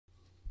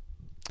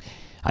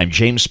I'm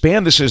James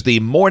Spann. This is the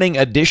morning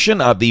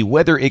edition of the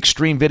Weather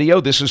Xtreme video.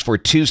 This is for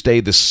Tuesday,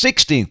 the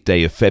 16th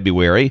day of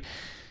February.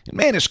 And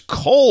man, it's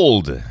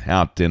cold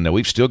out, and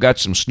we've still got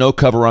some snow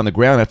cover on the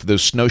ground after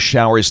those snow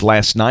showers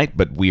last night,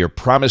 but we are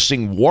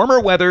promising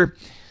warmer weather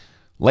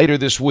later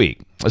this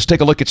week. Let's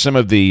take a look at some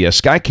of the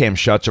Skycam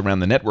shots around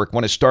the network. I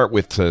want to start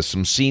with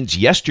some scenes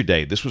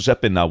yesterday. This was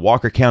up in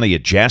Walker County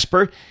at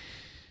Jasper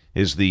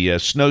as the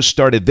snow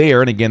started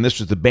there. And again, this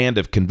was the band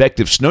of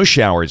convective snow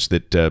showers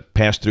that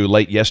passed through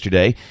late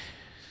yesterday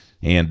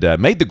and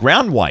made the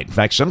ground white. In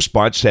fact, some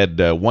spots had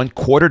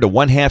 1/4 to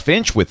 1/2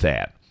 inch with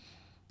that.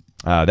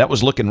 That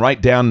was looking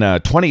right down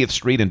 20th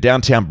Street in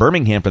downtown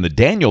Birmingham from the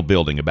Daniel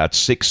Building about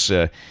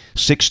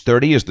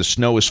 6:30 as the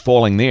snow was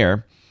falling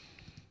there.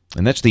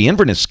 And that's the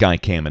Inverness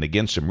Skycam, and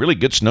again, some really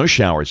good snow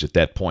showers at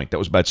that point. That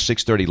was about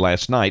 6:30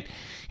 last night.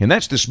 And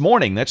that's this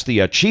morning. That's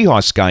the Chehaw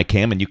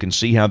Skycam, and you can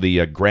see how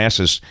the grass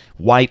is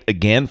white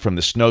again from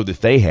the snow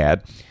that they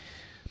had.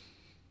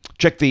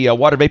 Check the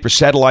water vapor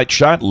satellite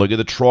shot. Look at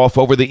the trough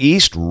over the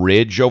east,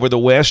 ridge over the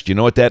west. You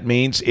know what that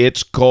means?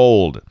 It's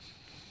cold.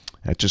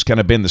 That's just kind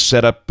of been the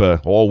setup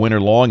all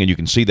winter long, and you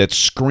can see that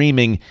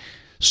screaming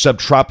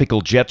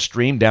subtropical jet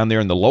stream down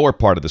there in the lower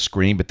part of the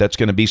screen, but that's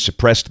going to be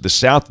suppressed to the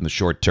south in the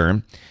short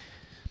term.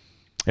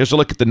 Here's a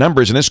look at the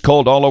numbers, and it's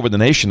cold all over the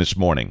nation this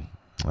morning.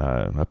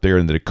 Up there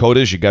in the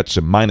Dakotas, you got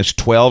some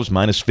 -12s,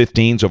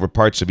 -15s over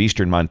parts of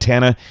eastern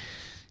Montana.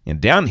 And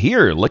down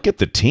here, look at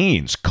the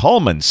teens.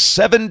 Cullman,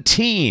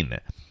 17.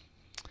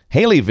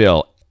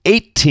 Haleyville,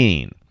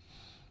 18.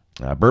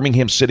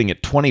 Birmingham sitting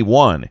at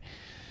 21.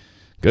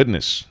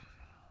 Goodness.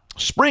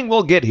 Spring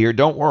will get here.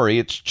 Don't worry.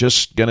 It's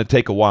just going to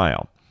take a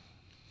while.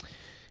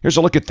 Here's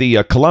a look at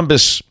the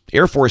Columbus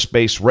Air Force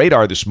Base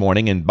radar this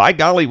morning, and by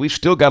golly, we've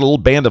still got a little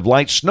band of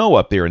light snow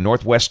up there in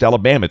northwest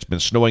Alabama. It's been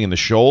snowing in the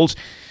shoals.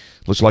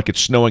 Looks like it's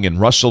snowing in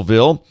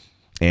Russellville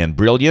and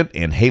Brilliant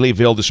and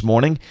Haleyville this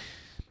morning,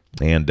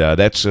 and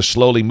that's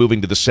slowly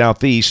moving to the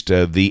southeast.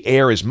 The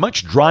air is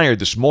much drier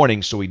this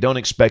morning, so we don't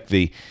expect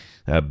the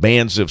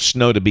bands of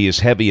snow to be as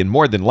heavy, and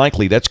more than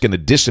likely that's going to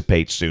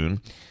dissipate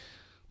soon.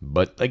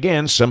 But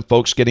again, some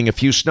folks getting a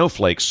few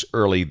snowflakes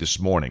early this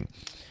morning.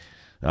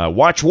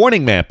 Watch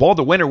warning map. All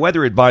the winter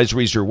weather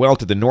advisories are well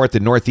to the north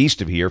and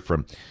northeast of here,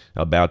 from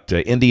about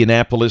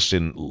Indianapolis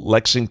and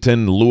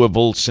Lexington,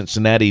 Louisville,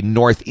 Cincinnati,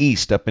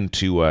 northeast up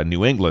into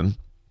New England.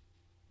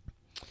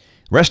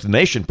 Rest of the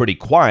nation pretty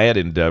quiet,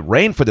 and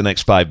rain for the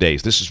next 5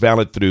 days. This is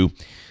valid through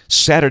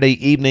Saturday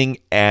evening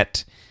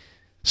at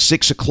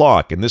 6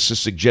 o'clock, and this is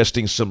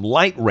suggesting some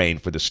light rain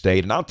for the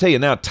state. And I'll tell you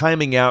now,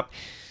 timing out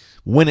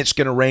when it's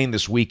going to rain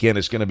this weekend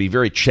is going to be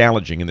very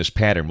challenging in this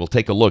pattern. We'll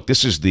take a look.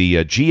 This is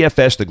the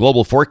GFS, the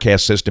Global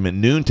Forecast System, at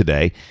noon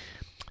today.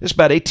 It's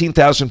about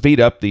 18,000 feet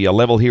up. The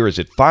level here is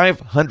at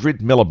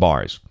 500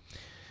 millibars.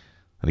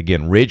 And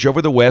again, ridge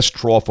over the west,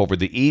 trough over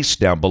the east.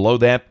 Down below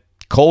that,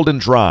 cold and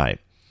dry.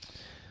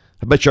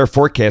 I bet you our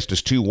forecast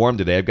is too warm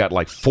today. I've got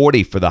like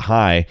 40 for the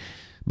high,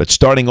 but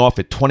starting off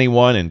at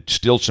 21 and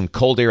still some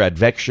cold air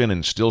advection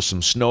and still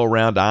some snow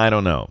around, I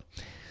don't know.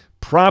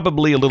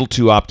 Probably a little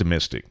too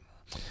optimistic.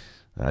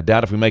 I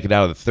doubt if we make it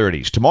out of the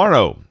 30s.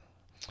 Tomorrow,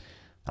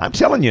 I'm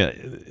telling you,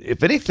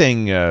 if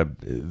anything,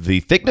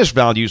 the thickness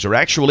values are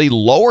actually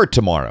lower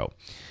tomorrow.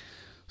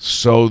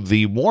 So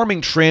the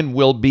warming trend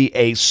will be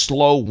a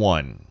slow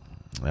one.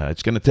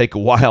 It's going to take a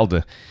while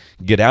to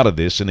get out of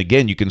this. And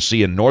again, you can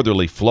see a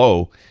northerly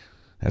flow.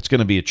 That's going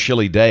to be a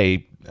chilly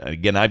day.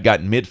 Again, I've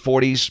got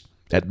mid-40s.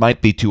 That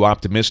might be too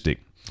optimistic.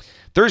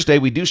 Thursday,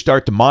 we do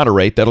start to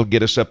moderate. That'll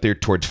get us up there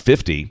toward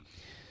 50.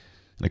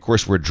 And, of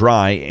course, we're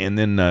dry. And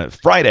then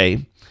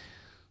Friday,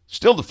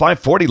 still the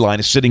 540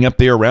 line is sitting up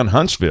there around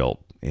Huntsville.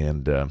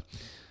 And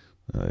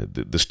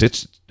the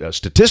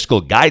statistical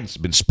guidance has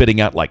been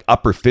spitting out like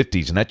upper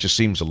 50s, and that just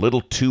seems a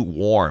little too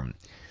warm.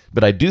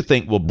 But I do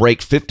think we'll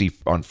break 50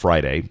 on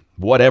Friday.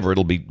 Whatever,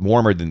 it'll be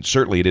warmer than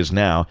certainly it is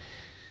now.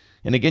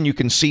 And, again, you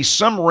can see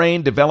some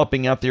rain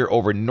developing out there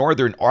over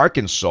northern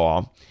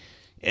Arkansas.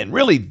 And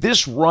really,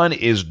 this run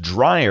is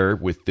drier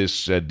with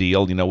this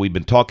deal. You know, we've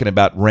been talking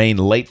about rain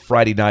late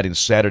Friday night and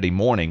Saturday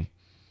morning.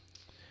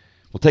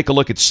 We'll take a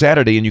look at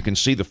Saturday, and you can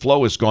see the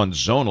flow has gone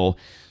zonal.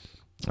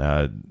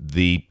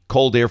 The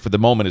cold air for the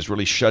moment is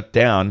really shut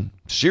down,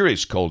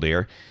 serious cold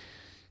air.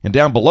 And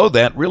down below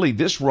that, really,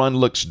 this run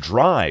looks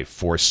dry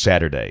for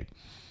Saturday.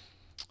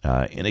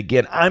 And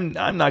again, I'm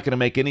not going to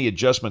make any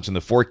adjustments in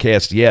the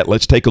forecast yet.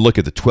 Let's take a look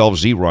at the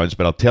 12Z runs,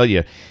 but I'll tell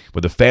you,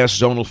 with the fast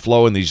zonal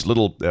flow and these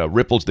little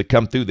ripples that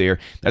come through there,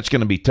 that's going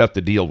to be tough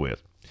to deal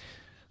with.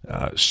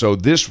 So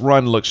this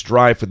run looks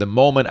dry for the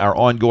moment. Our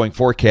ongoing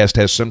forecast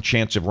has some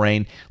chance of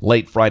rain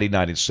late Friday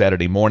night and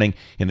Saturday morning.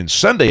 And then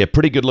Sunday, a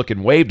pretty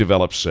good-looking wave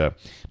develops to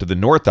the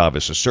north of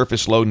us, a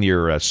surface low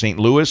near St.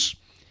 Louis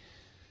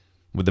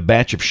with a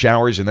batch of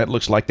showers, and that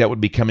looks like that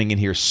would be coming in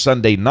here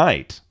Sunday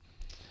night.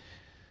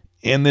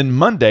 And then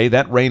Monday,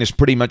 that rain is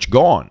pretty much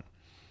gone.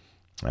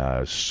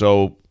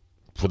 So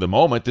for the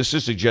moment, this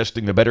is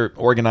suggesting the better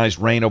organized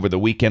rain over the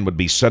weekend would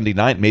be Sunday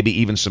night, maybe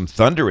even some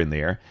thunder in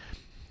there.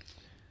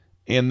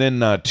 And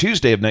then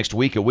Tuesday of next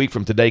week, a week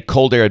from today,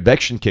 cold air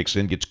advection kicks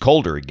in, gets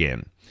colder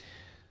again.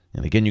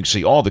 And again, you can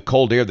see all the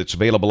cold air that's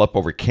available up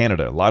over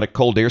Canada. A lot of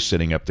cold air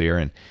sitting up there,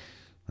 and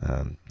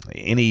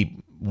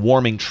any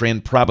warming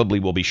trend probably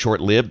will be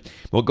short-lived.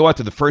 We'll go out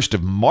to the 1st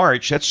of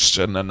March. That's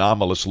an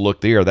anomalous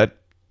look there. That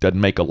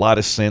doesn't make a lot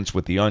of sense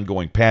with the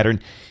ongoing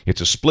pattern.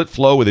 It's a split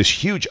flow with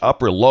this huge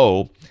upper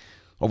low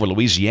over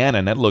Louisiana,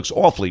 and that looks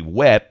awfully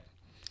wet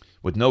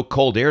with no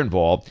cold air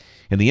involved.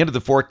 And the end of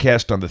the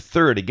forecast on the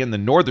 3rd, again, the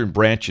northern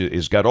branch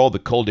has got all the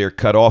cold air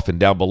cut off, and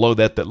down below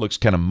that, that looks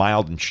kind of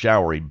mild and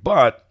showery.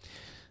 But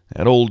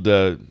that old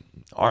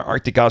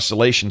Arctic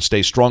oscillation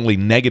stays strongly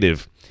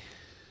negative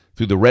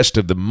through the rest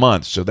of the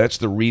month. So that's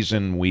the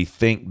reason we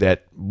think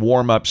that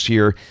warm-ups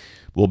here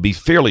will be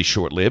fairly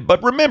short-lived.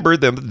 But remember,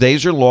 the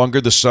days are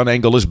longer, the sun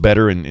angle is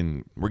better,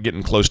 and we're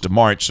getting close to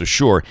March. So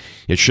sure,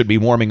 it should be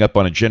warming up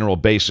on a general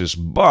basis.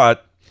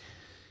 But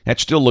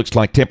that still looks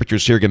like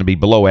temperatures here are going to be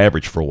below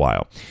average for a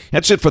while.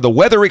 That's it for the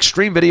Weather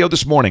Extreme video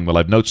this morning. We'll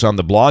have notes on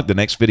the blog. The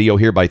next video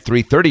here by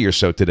 3:30 or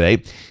so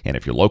today. And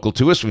if you're local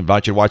to us, we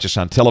invite you to watch us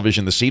on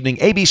television this evening,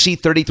 ABC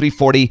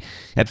 3340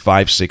 at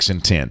 5, 6,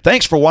 and 10.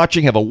 Thanks for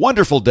watching. Have a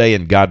wonderful day,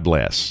 and God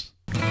bless.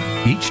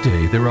 Each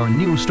day there are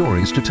new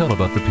stories to tell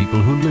about the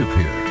people who live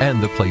here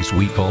and the place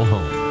we call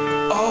home.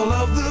 All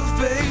of the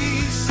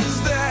faces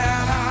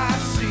that I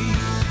see,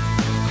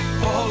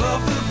 all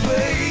of the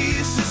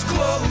places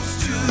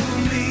close to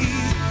me,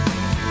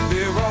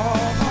 they're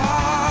all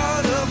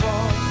part of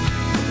all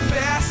the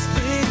best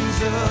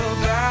things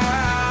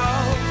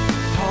about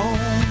home.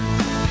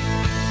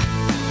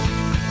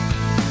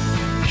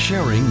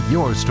 Sharing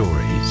your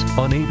stories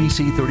on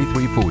ABC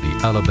 3340,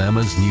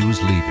 Alabama's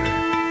news leader.